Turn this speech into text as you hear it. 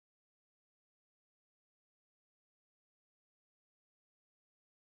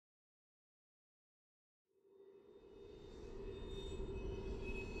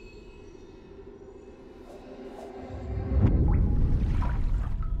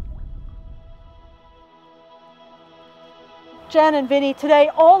Jen and Vinny, today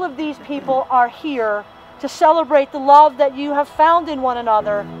all of these people are here to celebrate the love that you have found in one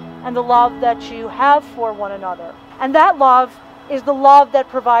another and the love that you have for one another. And that love is the love that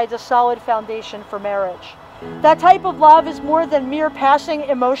provides a solid foundation for marriage. That type of love is more than mere passing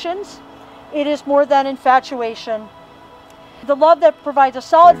emotions. It is more than infatuation. The love that provides a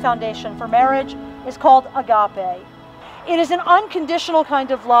solid foundation for marriage is called agape. It is an unconditional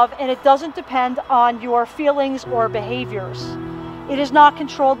kind of love, and it doesn't depend on your feelings or behaviors. It is not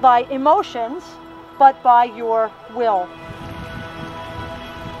controlled by emotions, but by your will.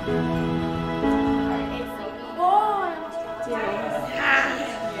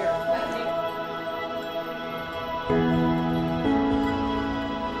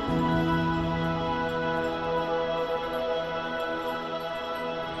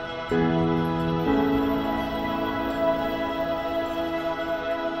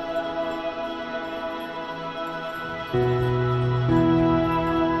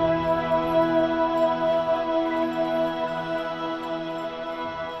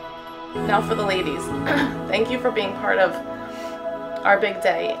 Now for the ladies, thank you for being part of our big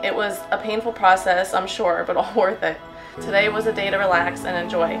day. It was a painful process, I'm sure, but all worth it. Today was a day to relax and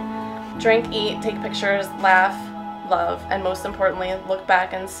enjoy. Drink, eat, take pictures, laugh, love, and most importantly, look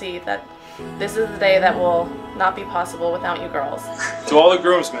back and see that this is the day that will not be possible without you girls. To all the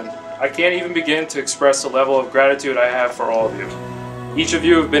groomsmen, I can't even begin to express the level of gratitude I have for all of you. Each of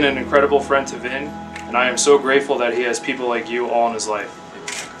you have been an incredible friend to Vin, and I am so grateful that he has people like you all in his life.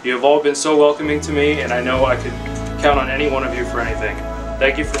 You have all been so welcoming to me, and I know I could count on any one of you for anything.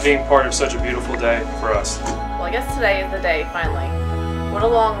 Thank you for being part of such a beautiful day for us. Well, I guess today is the day, finally. What a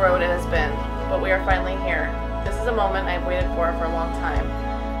long road it has been, but we are finally here. This is a moment I've waited for a long time,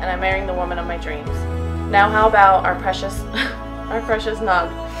 and I'm marrying the woman of my dreams. Now how about our precious, our precious Nug?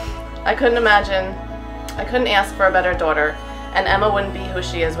 I couldn't ask for a better daughter, and Emma wouldn't be who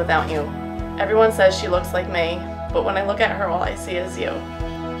she is without you. Everyone says she looks like me, but when I look at her, all I see is you.